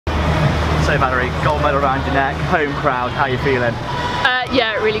So Mallory, gold medal around your neck, home crowd, how are you feeling?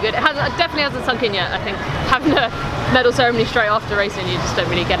 Yeah, really good. It definitely hasn't sunk in yet. I think having a medal ceremony straight after racing, you just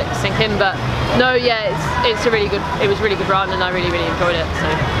don't really get it to sink in. But no, yeah, it was a really good run, and I really enjoyed it. So.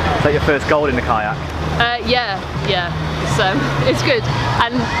 Is that your first gold in the kayak? Yeah, it's good,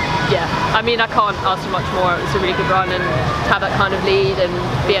 and yeah, I mean I can't ask for much more. It was a really good run, and to have that kind of lead and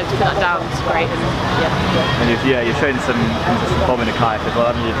be able to put that down is great. And yeah. And you've shown some bomb in the kayak as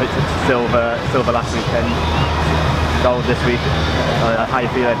well. I mean, you picked up silver last weekend. Gold this week. How are you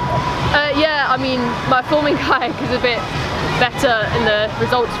feeling? Yeah, I mean, my forming kayak is a bit better in the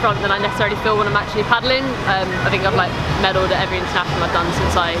results front than I necessarily feel when I'm actually paddling. I think I've medalled at every international I've done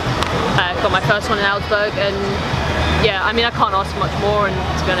since I got my first one in Augsburg, and yeah, I mean I can't ask for much more, and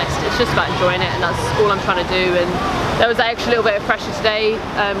to be honest it's just about enjoying it, and that's all I'm trying to do. And there was that extra little bit of pressure today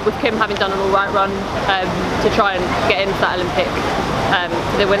with Kim having done an alright run to try and get into that Olympic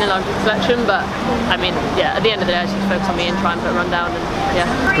for the winning Olympic selection, but I mean yeah, at the end of the day I just focus on me and try and put a run down. And yeah.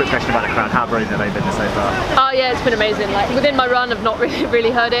 Quick question about the crowd, how brilliant have they been so far? Oh yeah, it's been amazing. Like within my run I've not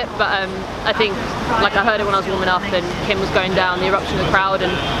really heard it, but I think I heard it when I was warming up and Kim was going down, the eruption of the crowd,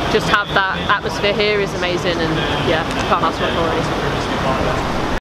 and just have that atmosphere here is amazing, and yeah, can't ask for much more really.